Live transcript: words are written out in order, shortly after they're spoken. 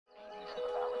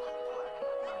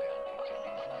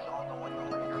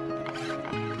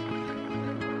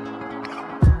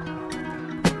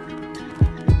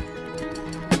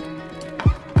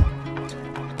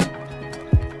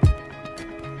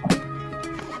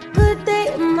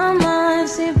my mind.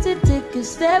 Seem to take a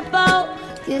step out.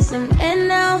 Get some in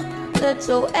now, let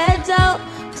your edge out.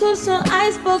 To some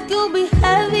iceberg, you'll be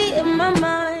heavy in my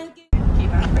mind.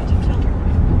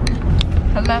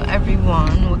 Hello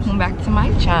everyone, welcome back to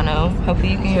my channel.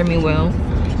 Hopefully you can hear me well.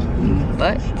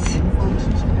 But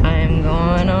I am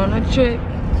going on a trip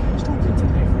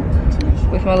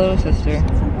with my little sister.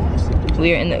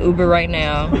 We are in the Uber right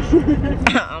now.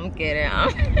 I'm kidding.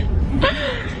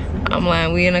 I'm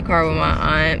lying. We in the car with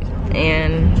my aunt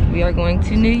and we are going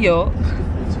to New York.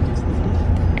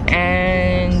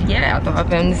 And yeah, I thought I'd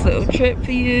film this little trip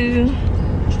for you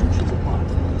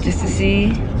just to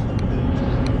see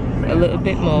a little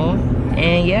bit more.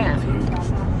 And yeah,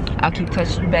 I'll keep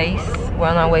touching base. We're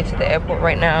on our way to the airport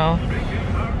right now.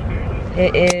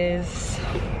 It is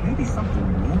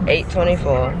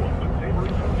 8:24.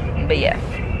 But yeah,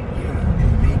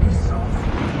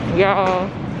 y'all,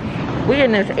 we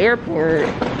in this airport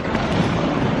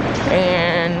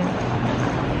and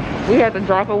we had to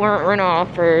drop a rental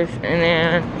off first, and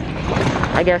then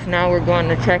I guess now we're going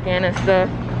to check in and stuff.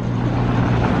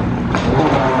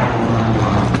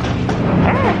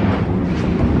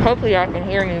 Hopefully y'all can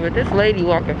hear me, but this lady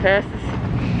walking past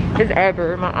is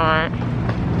Ever, my aunt.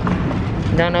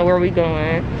 Don't know where we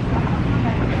going.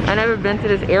 I never been to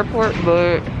this airport,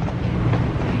 but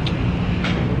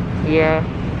yeah.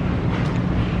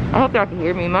 I hope y'all can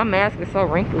hear me. My mask is so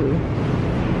wrinkly.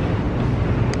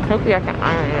 Hopefully I can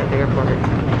iron it at the airport.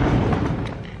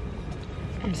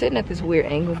 I'm sitting at this weird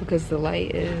angle because the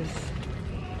light is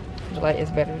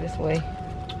better this way.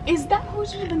 Is that who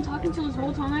she's been talking to this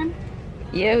whole time?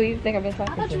 Yeah, who you think I've been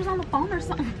talking to? I thought she was on the phone or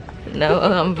something. No,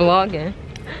 I'm vlogging.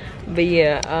 But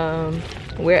yeah,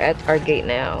 we're at our gate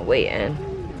now, waiting.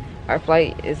 Our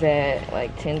flight is at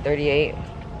like 10:38.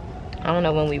 I don't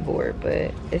know when we board,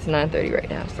 but it's 9:30 right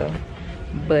now, so.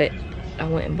 But I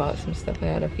went and bought some stuff. I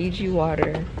got a Fiji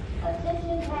water.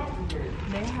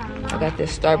 I got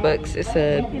this Starbucks. It's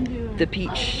the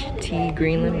peach tea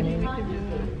green lemonade.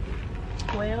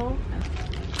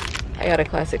 I got a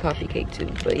classic coffee cake too,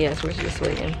 but yes, we're just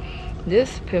waiting.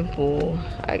 This pimple,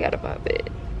 I gotta pop it.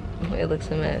 It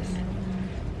looks a mess.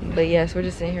 But yes, we're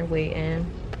just sitting here waiting,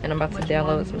 and I'm about to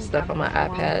download some stuff on my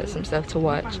iPad, some stuff to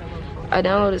watch. I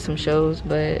downloaded some shows,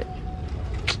 but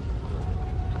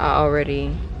I don't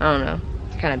know,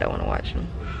 kind of don't want to watch them,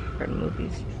 or the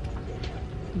movies.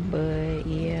 But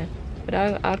yeah, but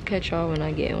I'll catch y'all when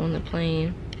I get on the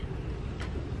plane.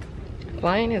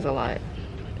 Flying is a lot,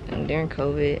 and during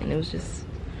COVID, and it was just,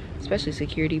 especially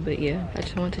security, but yeah, I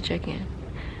just wanted to check in.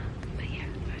 But yeah.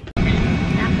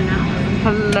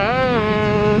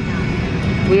 Hello.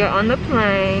 We are on the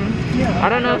plane. I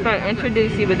don't know if I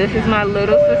introduced you, but this is my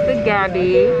little sister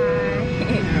Gabby.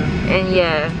 And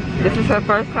yeah, this is her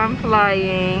first time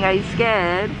flying. Are you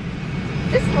scared?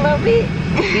 Just a little bit.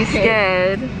 Be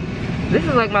scared. This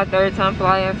is like my third time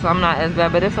flying, so I'm not as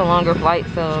bad, but it's a longer flight,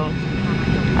 so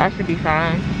I should be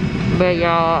fine. But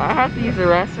y'all, I have to use the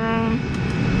restroom,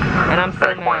 and I'm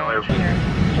so mad.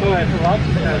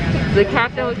 The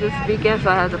captain was just speaking,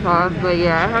 so I had to pause. But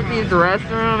yeah, I have to use the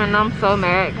restroom, and I'm so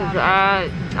mad because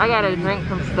I got a drink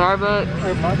from Starbucks,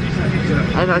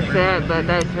 as I said, but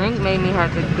that drink made me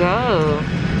have to go.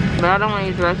 But I don't want to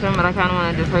use the restroom, but I kind of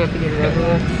want to just hurry up to get it over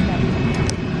with.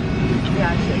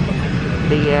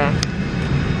 But yeah.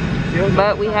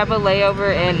 But we have a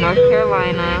layover in North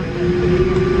Carolina,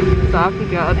 so I'll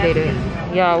keep y'all updated.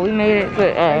 Y'all, we made it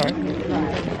to,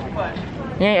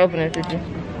 you ain't opening it, did you?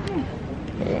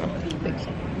 Yeah.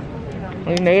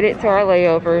 We made it to our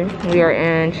layover. We are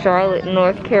in Charlotte,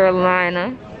 North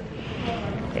Carolina.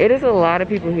 It is a lot of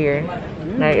people here.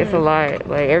 Like, it's a lot.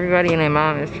 Like, everybody and their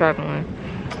mom is traveling.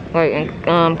 Like,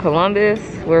 in Columbus,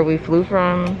 where we flew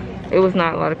from, it was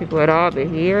not a lot of people at all, but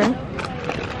here,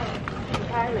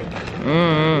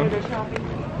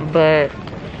 but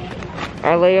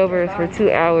our layover is for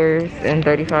 2 hours and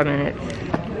 35 minutes.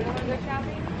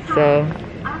 So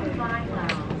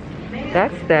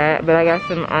that's that. But I got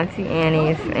some Auntie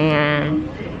Annie's, and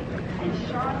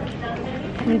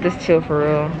I'm just chill for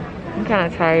real. I'm kind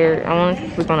of tired. I wanted to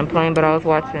sleep on a plane, but I was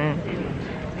watching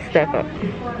Step Up.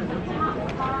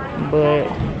 But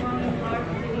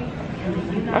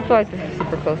I feel like this is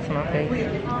super close to my face.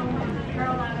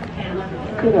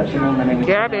 Good afternoon, my name is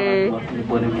Gabby.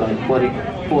 Boarding flight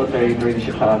 433 to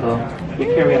Chicago. You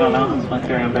carry it on out, so I'm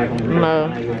carrying back on the Mo.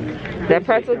 That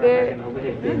pretzel good?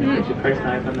 It's your first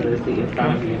time under the seat in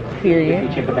front of you. Period. You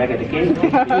check it back at the gate.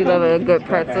 We love a good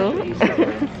pretzel.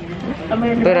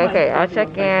 But okay, I'll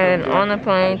check in on the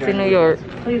plane to New York.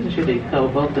 Please ensure that you cover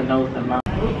both the nose and mouth.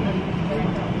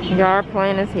 Our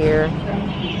plane is here.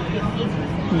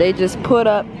 They just put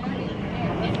up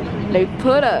they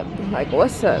put up. Like,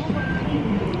 what's up?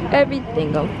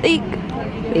 Everything on fleek.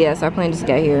 But yes, our plane just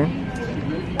got here.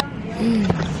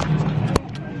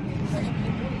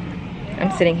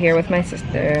 I'm sitting here with my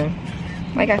sister.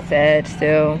 Like I said,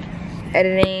 still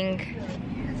editing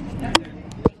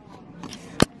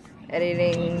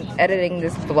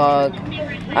this vlog.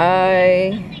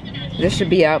 This should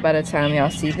be out by the time y'all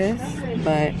see this,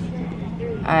 but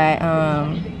I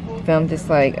filmed this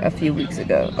like a few weeks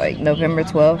ago, like November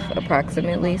 12th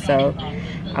approximately, so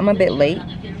I'm a bit late,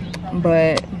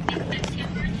 but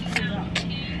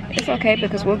it's okay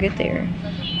because we'll get there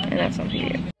and have some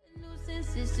period.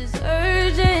 It's just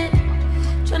urgent.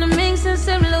 Trying to make sense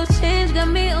of little change, got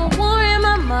me a war in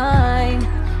my mind.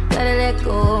 Gotta let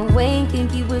go away,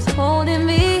 think he was holding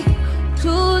me.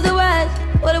 Choose the right,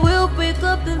 but it will break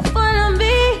up in front of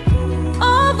me.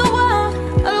 All the while,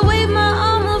 I'll wave my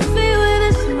arm on feet with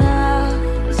a smile.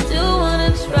 I still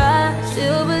wanna try,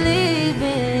 still believe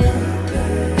in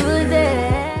good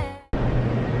days.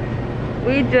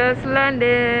 We just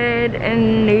landed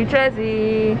in New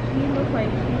Jersey.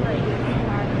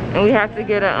 And we have to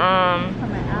get a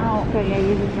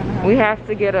we have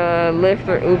to get a Lyft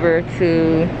or Uber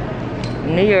to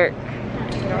New York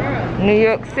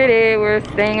City. We're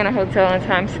staying in a hotel in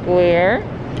Times Square,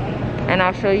 and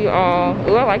I'll show you all.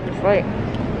 Ooh, I like this light.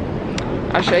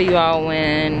 I'll show you all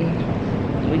when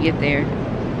we get there.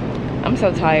 I'm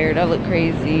so tired. I look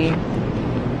crazy.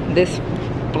 This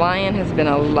flying has been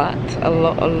a lot.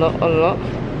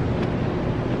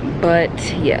 But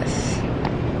yes,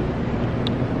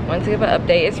 want to give an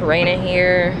update. It's raining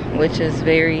here, which is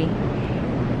very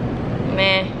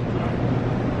meh,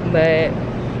 but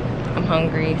I'm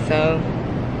hungry, so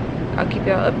I'll keep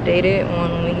y'all updated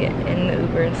when we get in the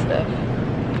Uber and stuff.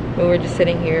 But we're just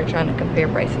sitting here trying to compare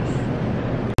prices.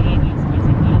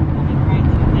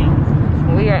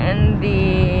 We are in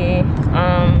the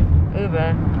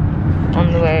Uber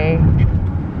on the way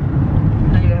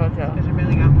to the hotel.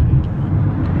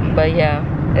 But yeah,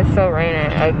 it's so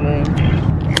raining ugly.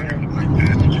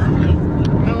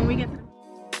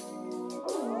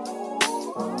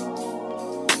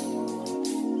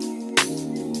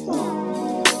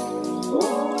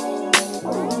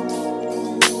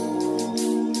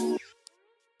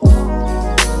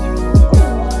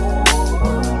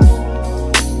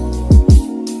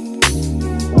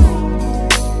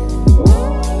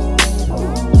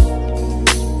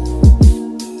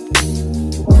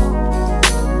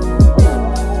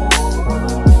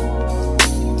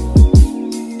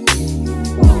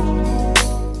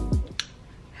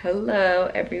 Hello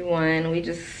everyone, we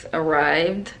just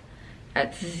arrived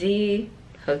at the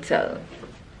hotel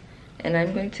and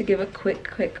I'm going to give a quick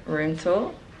room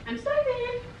tour. I'm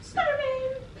starving.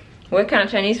 What kind of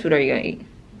Chinese food are you gonna eat?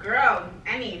 Girl,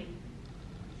 any.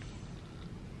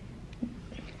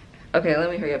 Okay, let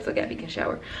me hurry up so Gabby can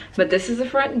shower. But this is the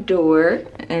front door,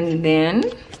 and then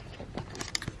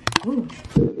ooh,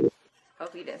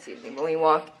 hopefully you didn't see anything, but when we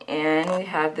walk in we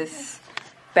have this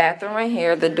bathroom right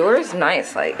here. The door is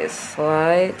nice, like it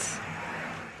slides.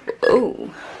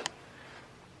 Ooh,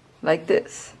 like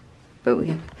this. But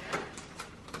we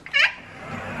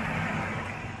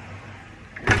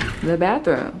the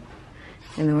bathroom,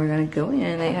 and then we're gonna go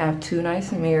in. They have two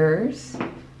nice mirrors,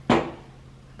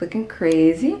 looking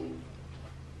crazy.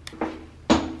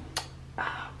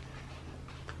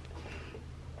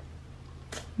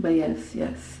 But yes.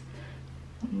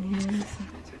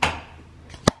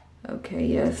 Okay,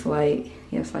 yes,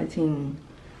 lighting.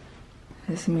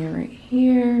 This mirror right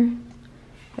here.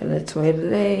 Le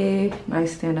toilet.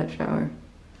 Nice stand-up shower.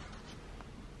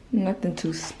 Nothing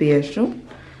too special.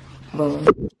 Boom.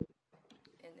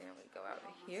 And then we go out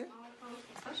here.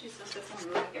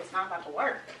 It's not about to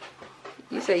work.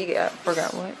 You said you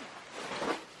forgot what?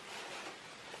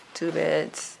 2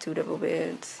 beds, 2 double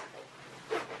beds.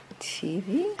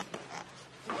 TV?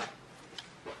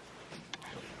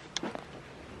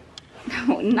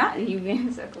 Not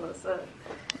even so close up.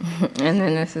 And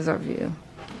then this is our view.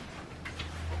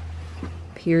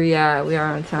 Period. We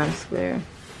are on Times Square.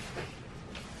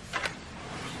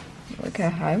 Look how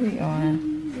high we are.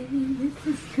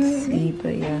 See,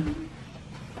 but yeah.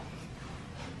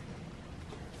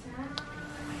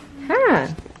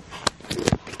 Hi.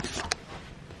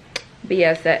 But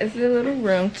yes, that is the little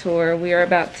room tour. We are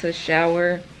about to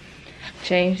shower,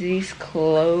 change these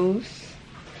clothes.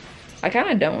 I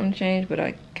kind of don't want to change, but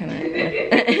I kind of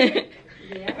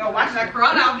Go watch that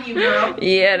crawl out view, girl.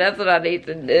 Yeah, that's what I need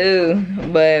to do.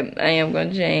 But I am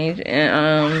going to change.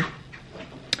 And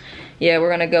yeah, we're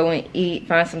going to go and eat,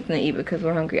 find something to eat because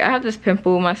we're hungry. I have this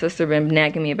pimple. My sister been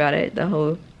nagging me about it the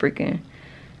whole freaking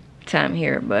time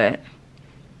here. But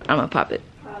I'm gonna pop it.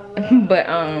 But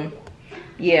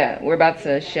yeah, we're about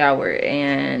to shower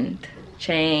and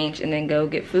change and then go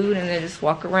get food and then just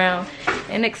walk around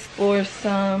and explore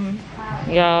some.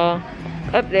 Y'all,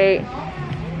 update.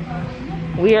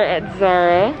 We are at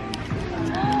Zara.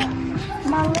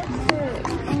 My lipstick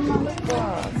and my lip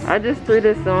gloss. I just threw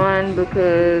this on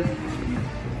because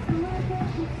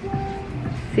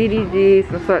CDG,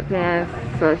 some sweatpants,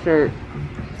 sweatshirt.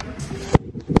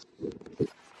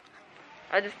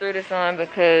 I just threw this on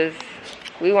because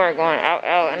we weren't going out,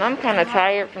 and I'm kind of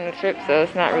tired from the trip, so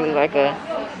it's not really like a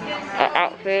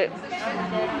outfit.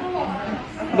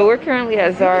 But we're currently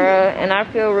at Zara, and I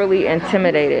feel really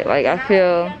intimidated. Like, I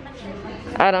feel,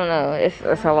 I don't know, it's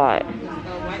a lot.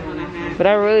 But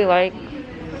I really like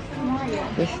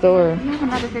the store.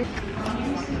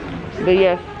 But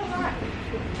yes,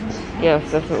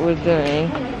 that's what we're doing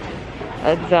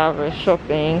at Zara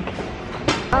shopping.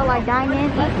 Oh, like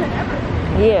diamond?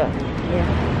 Yeah.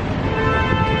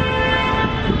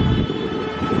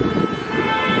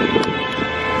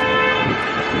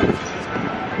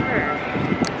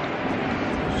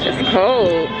 It's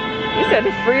cold. You said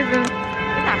it's freezing?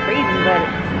 It's not freezing, but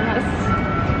it's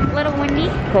a little windy.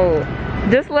 Cold.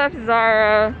 Just left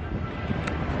Zara.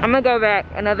 I'm gonna go back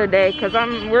another day because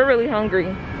we're really hungry.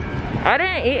 I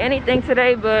didn't eat anything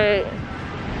today, but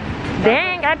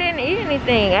dang, I didn't eat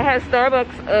anything. I had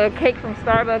Starbucks, cake from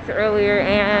Starbucks earlier,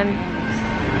 and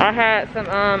I had some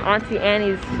Auntie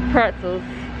Annie's pretzels,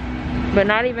 but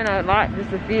not even a lot,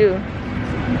 just a few.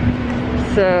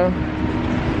 So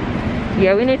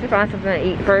yeah, we need to find something to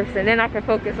eat first, and then I can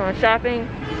focus on shopping.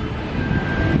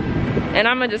 And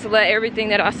I'm gonna just let everything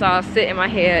that I saw sit in my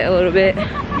head a little bit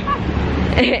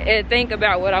and think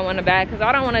about what I want to buy, because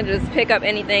I don't want to just pick up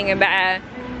anything and buy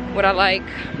what I like.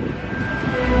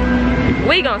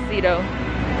 We gonna see though.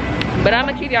 But I'm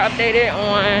gonna keep y'all updated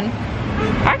on,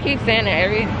 I keep saying that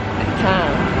every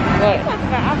time. What?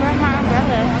 I brought my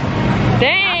umbrella.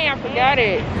 Dang, I forgot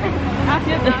it.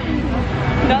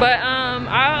 But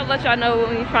I'll let y'all know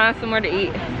when we find somewhere to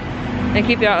eat and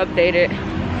keep y'all updated.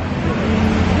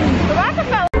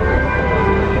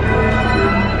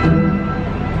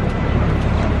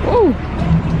 Ooh.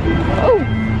 Ooh.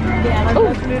 Yeah, let's go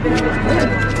move it over.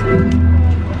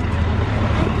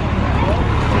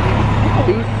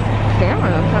 These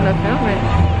cameras are kind of filming.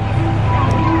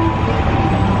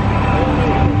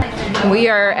 We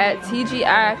are at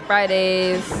TGI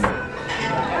Fridays,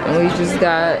 and we just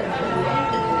got,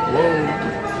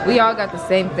 we all got the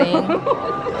same thing,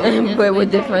 but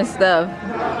with different stuff.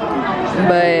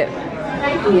 But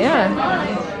yeah.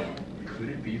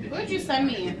 What'd you send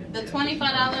me? The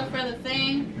 $25 for the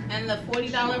thing and the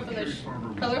 $40 for the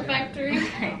color factory?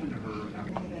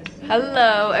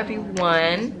 Hello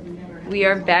everyone. We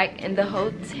are back in the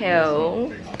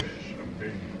hotel.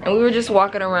 And we were just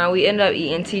walking around. We ended up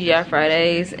eating TGI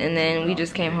Fridays, and then we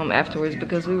just came home afterwards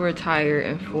because we were tired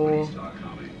and full.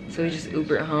 So we just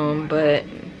Ubered home. But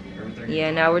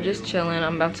yeah, now we're just chilling.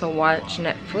 I'm about to watch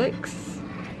Netflix.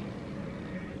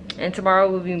 And tomorrow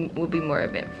will be more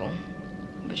eventful.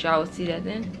 But y'all will see that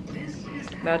then.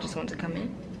 But I just want to come in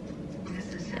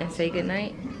and say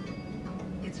goodnight.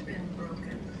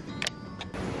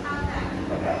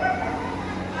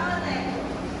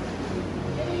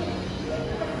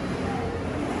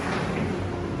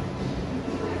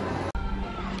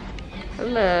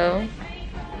 Hello.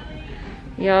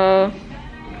 Y'all,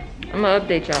 I'm gonna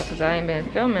update y'all because I ain't been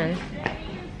filming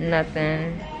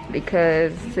nothing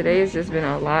because today's just been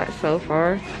a lot so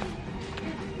far.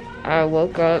 I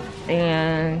woke up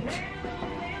and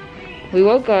we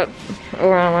woke up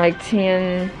around like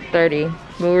 10:30,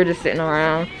 but we were just sitting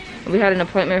around. We had an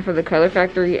appointment for the color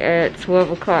factory at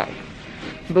 12 o'clock,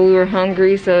 but we were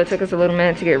hungry, so it took us a little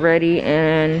minute to get ready,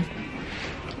 and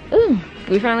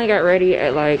we finally got ready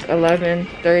at like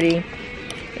 11:30,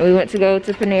 and we went to go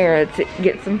to Panera to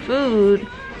get some food.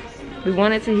 We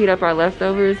wanted to heat up our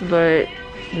leftovers, but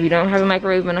we don't have a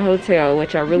microwave in a hotel,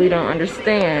 which I really don't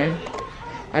understand.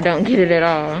 I don't get it at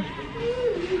all.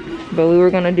 But we were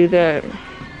gonna do that,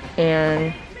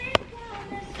 and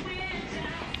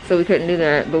so we couldn't do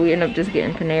that, but we ended up just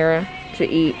getting Panera to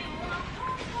eat.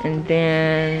 And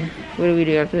then what did we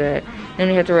do after that? Then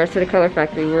we had to rush to the color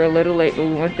factory. We were a little late, but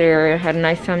we went there, had a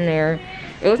nice time there.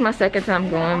 It was my second time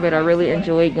going, but I really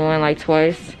enjoyed going like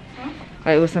twice.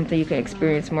 Like, it was something you can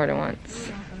experience more than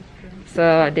once. So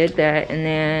I did that, and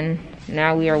then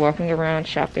now we are walking around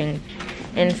shopping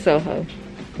in Soho.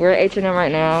 We're at H&M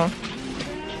right now,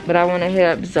 but I want to hit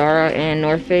up Zara and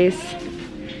North Face.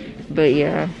 But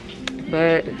yeah,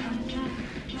 but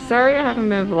sorry I haven't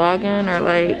been vlogging or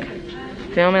like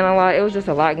filming a lot. It was just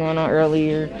a lot going on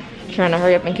earlier. Trying to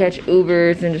hurry up and catch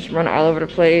Ubers and just run all over the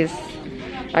place.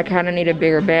 I kind of need a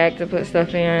bigger bag to put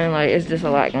stuff in. Like, it's just a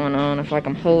lot going on. I feel like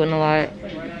I'm holding a lot.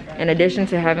 In addition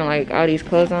to having like all these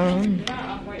clothes on.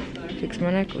 Fix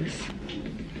my necklace.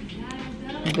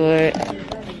 But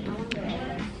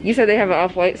you said they have an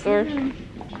off-white store?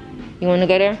 You want to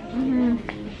go there?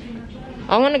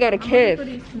 I want to go to Kith.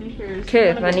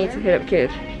 Kith. I need to hit up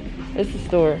Kith. It's the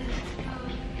store.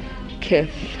 Kith.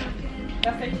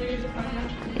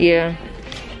 Yeah.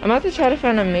 I'm about to try to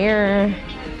find a mirror.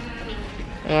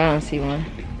 Oh, I don't see one.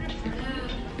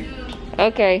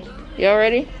 Okay. Y'all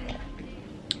ready?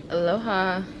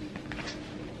 Aloha.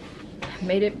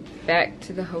 Made it back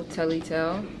to the hotel.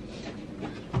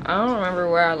 I don't remember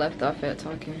where I left off at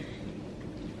talking.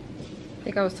 I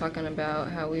think I was talking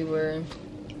about how we were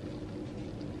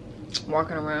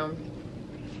walking around.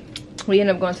 We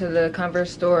ended up going to the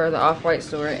Converse store, the Off-White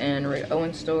store, and Rick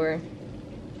Owens store.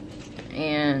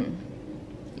 And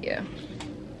yeah.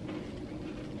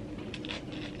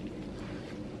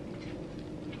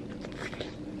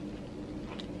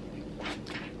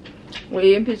 We're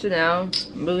eating pizza now,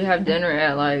 but we have dinner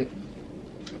at like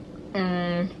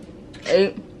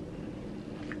 8.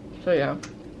 So yeah,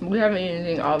 we haven't eaten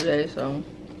anything all day, so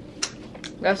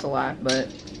that's a lot, but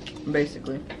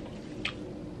basically.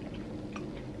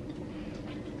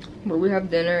 But we have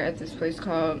dinner at this place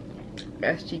called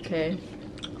SGK.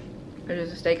 It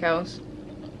is a steakhouse.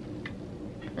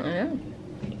 Yeah.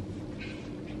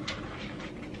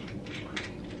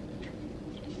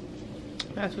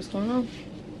 That's what's going on.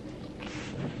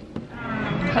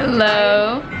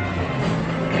 Hello.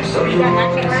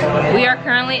 We are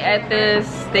currently at this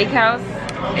steakhouse.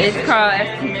 It's called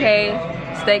STK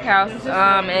Steakhouse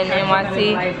in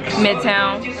NYC,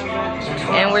 Midtown.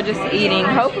 And we're just eating.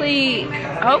 Hopefully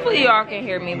y'all can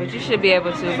hear me, but you should be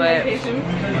able to, but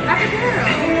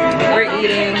we're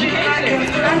eating.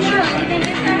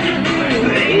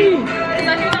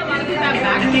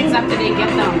 After they get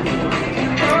them.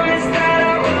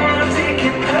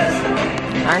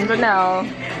 I'm Janelle.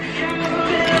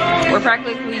 We're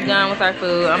practically done with our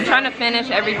food. I'm trying to finish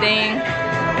everything.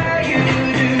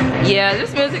 Yeah,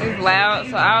 this music is loud,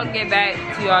 so I'll get back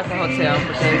to y'all at the hotel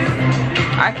because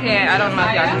I don't know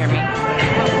if y'all can hear me.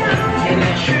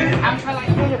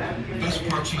 Best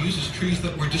part, she uses trees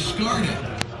that were discarded.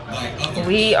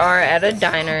 We are at a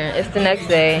diner. It's the next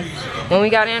day. When we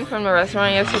got in from the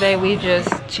restaurant yesterday, we just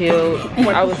chilled.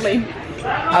 I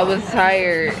was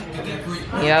tired.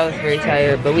 Yeah, I was very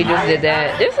tired, but we just did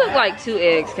that. This looked like 2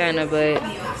 eggs, kind of, but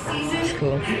it's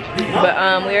cool.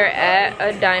 But we're at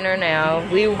a diner now.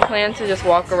 We plan to just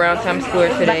walk around Times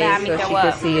Square today so she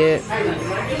could see it.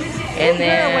 And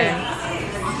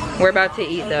then we're about to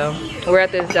eat, though. We're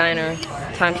at this diner,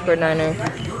 Times Square diner.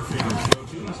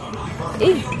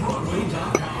 Eat.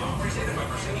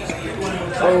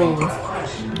 Oh.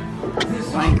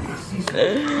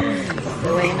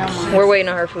 We're waiting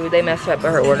on her food. They messed up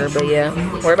her order, but yeah.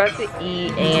 We're about to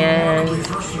eat, and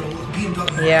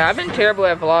yeah, I've been terrible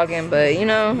at vlogging, but you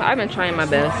know, I've been trying my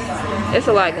best. It's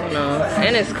a lot going on,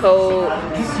 and it's cold.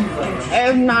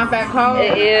 It's not that cold.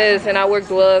 It is, and I wear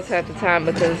gloves half the time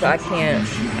because I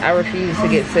refuse to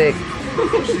get sick.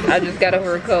 I just got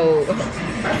over a cold.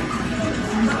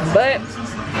 But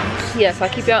yes, I'll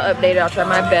keep y'all updated. I'll try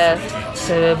my best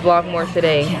to vlog more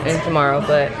today and tomorrow,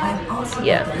 but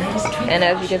yeah. And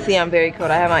as you can see, I'm very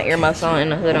cold. I have my earmuffs on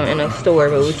and a hood on in a store,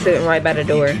 but we're sitting right by the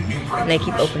door and they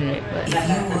keep opening it, but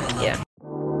yeah.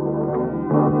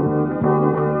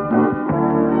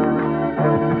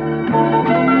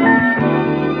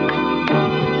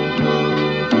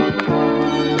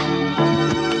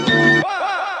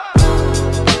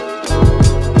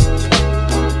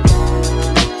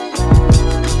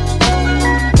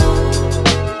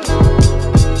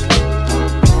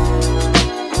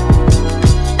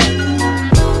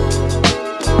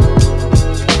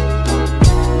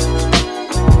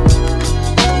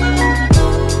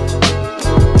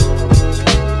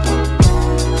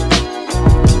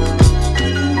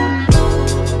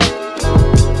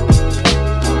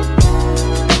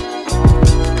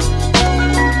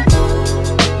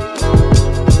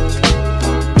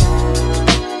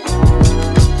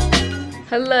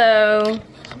 Hello,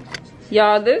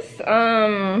 y'all. This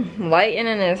lighting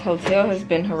in this hotel has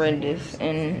been horrendous,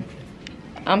 and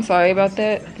I'm sorry about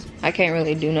that. I can't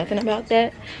really do nothing about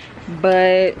that,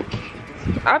 but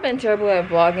I've been terrible at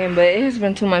vlogging, but it has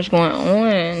been too much going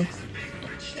on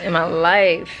in my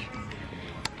life.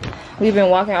 We've been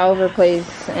walking all over the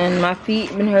place, and my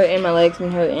feet been hurting, my legs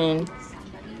been hurting,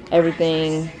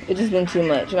 everything. It's just been too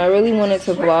much, and I really wanted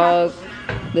to vlog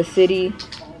the city,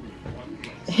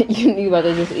 You about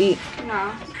to just eat?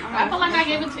 No. I feel like I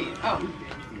gave it to you. Oh.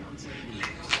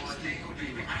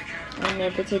 I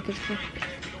never take this.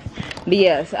 But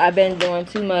yes, I've been doing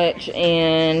too much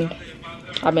and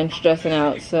I've been stressing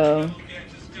out, so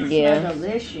yeah.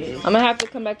 Delicious. I'm gonna have to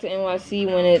come back to NYC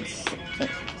when it's,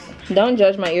 don't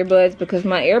judge my earbuds because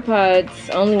my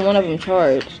AirPods, only one of them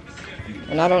charged.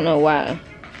 And I don't know why.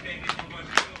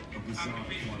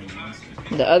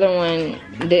 The other one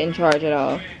didn't charge at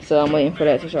all. So I'm waiting for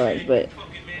that to charge, but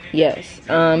yes.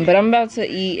 But I'm about to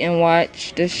eat and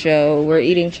watch the show. We're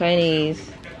eating Chinese.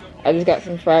 I just got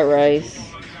some fried rice.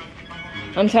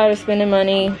 I'm tired of spending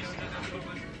money.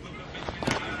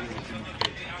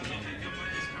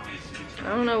 I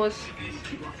don't know what's...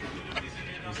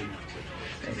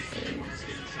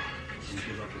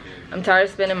 I'm tired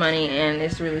of spending money and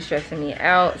it's really stressing me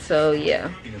out, so yeah.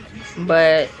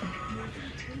 But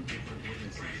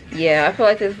yeah, I feel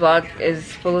like this vlog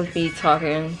is full of me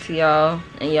talking to y'all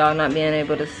and y'all not being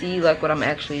able to see like what I'm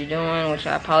actually doing, which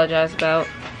I apologize about,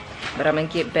 but I'm gonna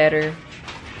get better.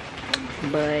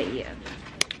 But yeah.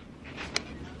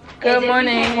 Good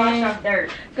morning. Wash off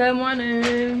dirt. Good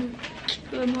morning.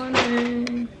 Good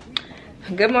morning.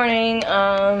 Good morning.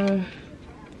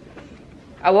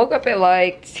 I woke up at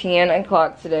like 10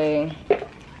 o'clock today.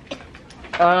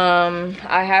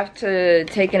 I have to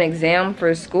take an exam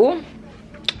for school,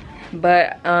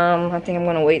 but I think I'm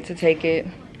gonna wait to take it.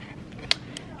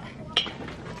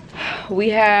 We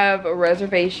have a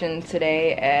reservation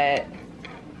today at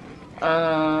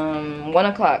 1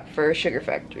 o'clock for Sugar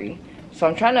Factory. So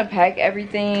I'm trying to pack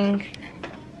everything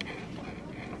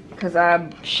because I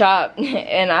shopped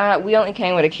and we only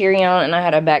came with a carry-on and I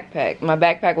had a backpack. My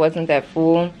backpack wasn't that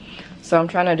full, so I'm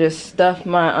trying to just stuff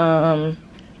my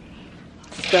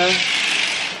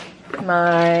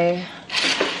my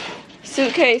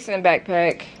suitcase and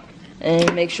backpack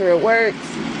and make sure it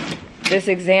works. This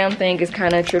exam thing is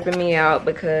kind of tripping me out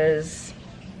because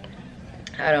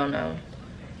I don't know.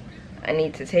 I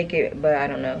need to take it, but I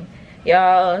don't know.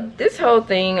 Y'all, this whole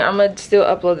thing, I'm gonna still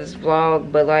upload this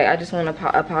vlog, but like I just want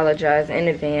to apologize in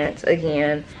advance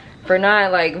again for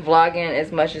not like vlogging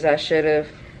as much as I should have.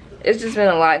 It's just been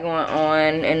a lot going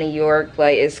on in New York.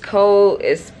 Like, it's cold,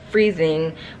 it's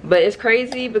freezing, but it's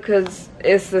crazy because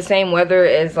it's the same weather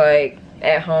as like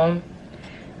at home,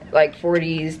 like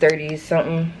 40s, 30s,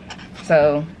 something.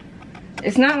 So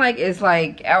it's not like it's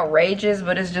like outrageous,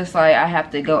 but it's just like I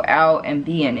have to go out and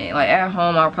be in it. Like at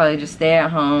home, I'll probably just stay at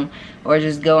home or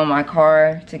just go in my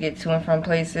car to get to and from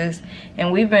places.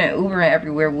 And we've been Ubering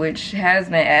everywhere, which has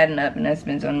been adding up, and that's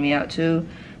been zoning me out too.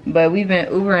 But we've been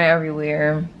Ubering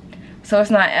everywhere, so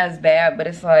it's not as bad, but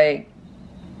it's like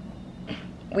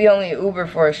we only Uber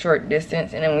for a short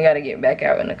distance and then we got to get back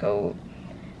out in the cold.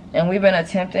 And we were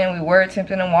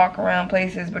attempting to walk around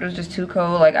places, but it was just too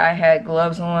cold. Like, I had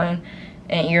gloves on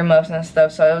and earmuffs and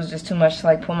stuff, so it was just too much to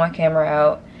like pull my camera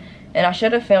out. And I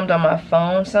should have filmed on my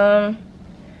phone some,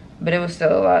 but it was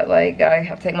still a lot. Like, I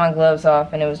have to take my gloves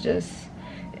off and it was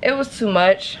too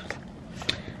much.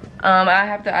 I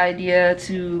have the idea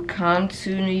to come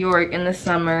to New York in the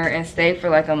summer and stay for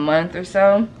like a month or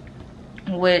so,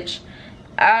 which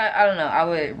I don't know, I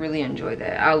would really enjoy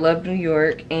that. I love New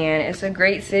York and it's a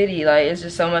great city. Like, it's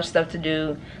just so much stuff to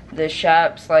do. The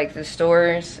shops, like the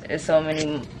stores, there's so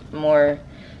many more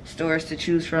stores to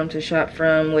choose from, to shop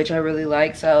from, which I really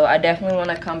like. So I definitely want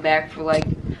to come back for like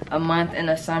a month in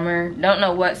the summer. Don't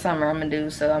know what summer I'm gonna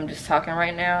do, so I'm just talking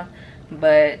right now,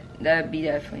 but that'd be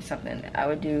definitely something that I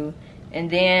would do. And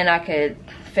then I could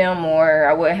film more.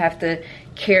 I wouldn't have to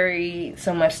carry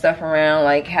so much stuff around,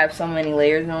 like have so many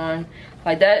layers on.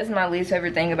 Like, that is my least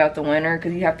favorite thing about the winter,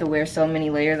 because you have to wear so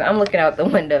many layers. I'm looking out the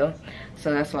window,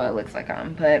 so that's why it looks like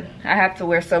but I have to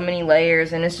wear so many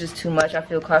layers and it's just too much. I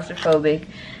feel claustrophobic.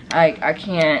 I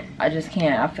just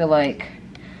can't. I feel like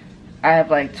I have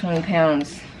like 20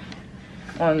 pounds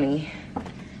on me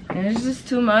and it's just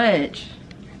too much.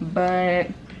 But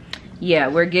yeah,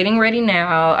 we're getting ready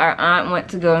now. Our aunt went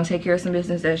to go and take care of some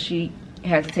business that she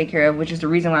had to take care of, which is the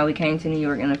reason why we came to New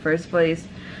York in the first place.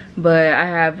 But I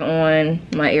have on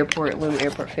my little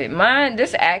airport fit.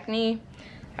 This acne,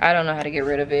 I don't know how to get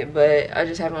rid of it, but I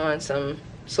just have on some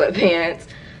sweatpants,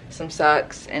 some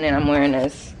socks, and then I'm wearing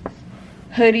this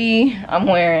hoodie. I'm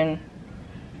wearing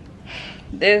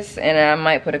this, and I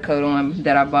might put a coat on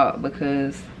that I bought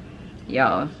because,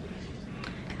 y'all,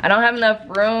 I don't have enough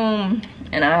room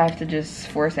and I have to just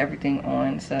force everything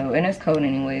on. So, and it's cold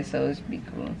anyway, so it's be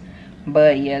cool.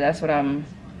 But yeah, that's what I'm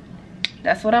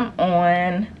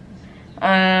on.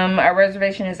 Our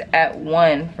reservation is at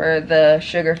 1 for the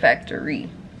Sugar Factory.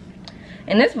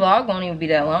 And this vlog won't even be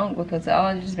that long because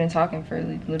I've just been talking for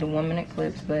little 1 minute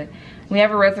clips. But we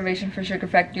have a reservation for Sugar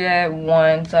Factory at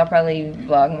 1, so I'll probably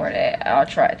vlog more of that. I'll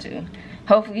try to.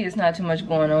 Hopefully it's not too much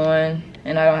going on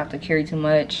and I don't have to carry too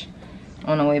much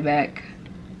on the way back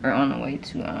or on the way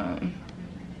to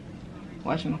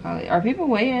whatchamacallit. Are people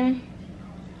waiting?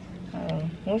 Oh,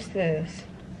 what's this?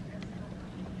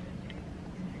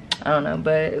 I don't know,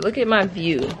 but look at my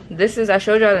view. This is, I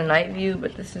showed y'all the night view,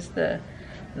 but this is the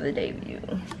day view.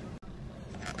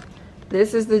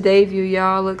 This is the day view,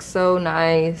 y'all. Looks so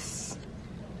nice.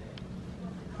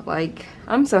 Like,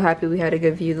 I'm so happy we had a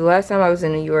good view. The last time I was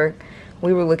in New York,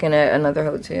 we were looking at another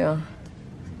hotel.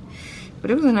 But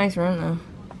it was a nice room though.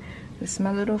 This is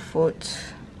my little foot.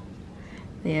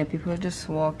 Yeah, people are just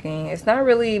walking. It's not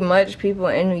really much people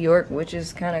in New York, which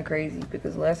is kind of crazy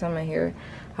because last time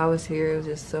I was here, it was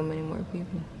just so many more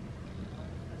people.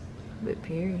 But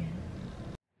period.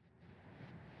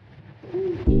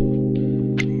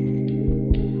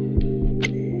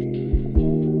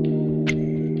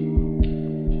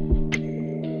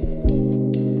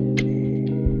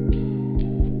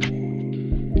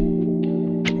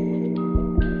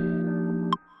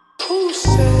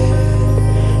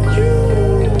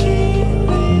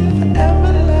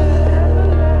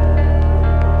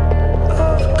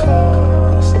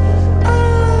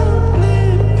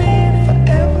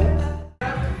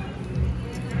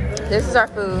 This is our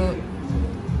food.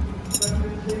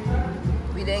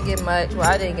 We didn't get much. Well,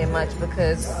 I didn't get much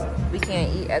because we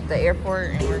can't eat at the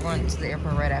airport and we're going to the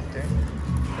airport right after.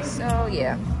 So,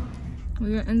 yeah.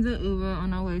 We are in the Uber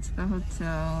on our way to the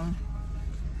hotel.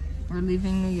 We're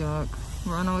leaving New York.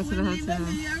 We're on our way to the hotel.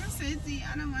 New York City.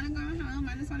 I don't want to go home.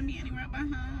 I just want to be anywhere but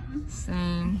home.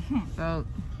 Same. Felt,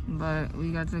 but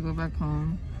we got to go back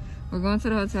home. We're going to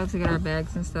the hotel to get our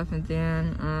bags and stuff, and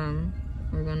then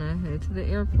we're gonna head to the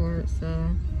airport. So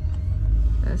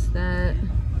that's that.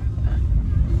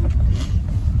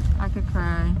 I could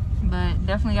cry, but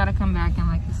definitely gotta come back in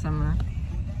like the summer.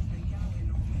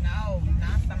 No,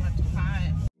 not summer too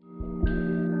hot.